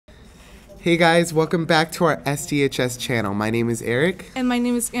Hey guys, welcome back to our SDHS channel. My name is Eric. And my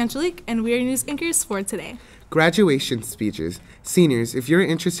name is Angelique, and we are news anchors for today. Graduation speeches. Seniors, if you're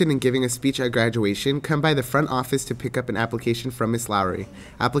interested in giving a speech at graduation, come by the front office to pick up an application from Miss Lowry.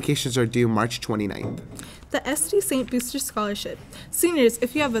 Applications are due March 29th. The SD St. Booster Scholarship. Seniors,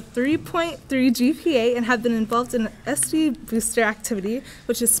 if you have a 3.3 GPA and have been involved in an SD Booster activity,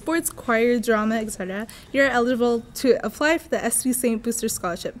 which is sports, choir, drama, etc., you're eligible to apply for the SD St. Booster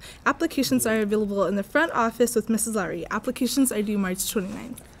Scholarship. Applications are available in the front office with Mrs. Lowry. Applications are due March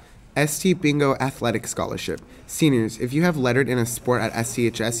 29th. ST Bingo Athletic Scholarship. Seniors, if you have lettered in a sport at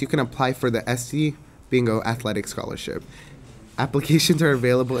SDHS, you can apply for the ST Bingo Athletic Scholarship. Applications are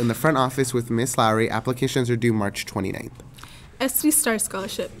available in the front office with Miss Lowry. Applications are due March 29th. SD Star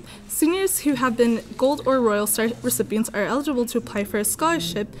Scholarship. Seniors who have been Gold or Royal Star recipients are eligible to apply for a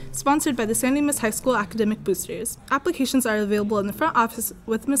scholarship sponsored by the Sandy Miss High School Academic Boosters. Applications are available in the front office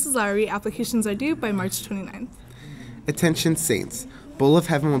with Mrs. Lowry. Applications are due by March 29th. Attention Saints. Bowl of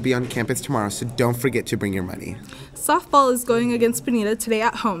Heaven will be on campus tomorrow, so don't forget to bring your money. Softball is going against Bonita today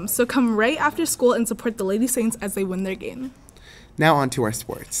at home, so come right after school and support the Lady Saints as they win their game. Now on to our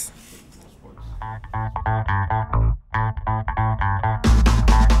sports.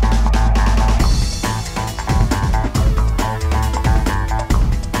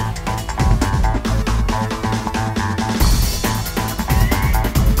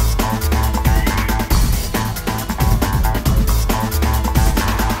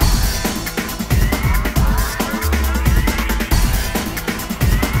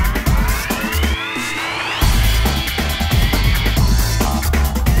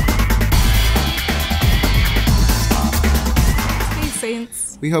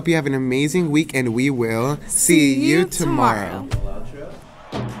 Saints. We hope you have an amazing week, and we will see you tomorrow.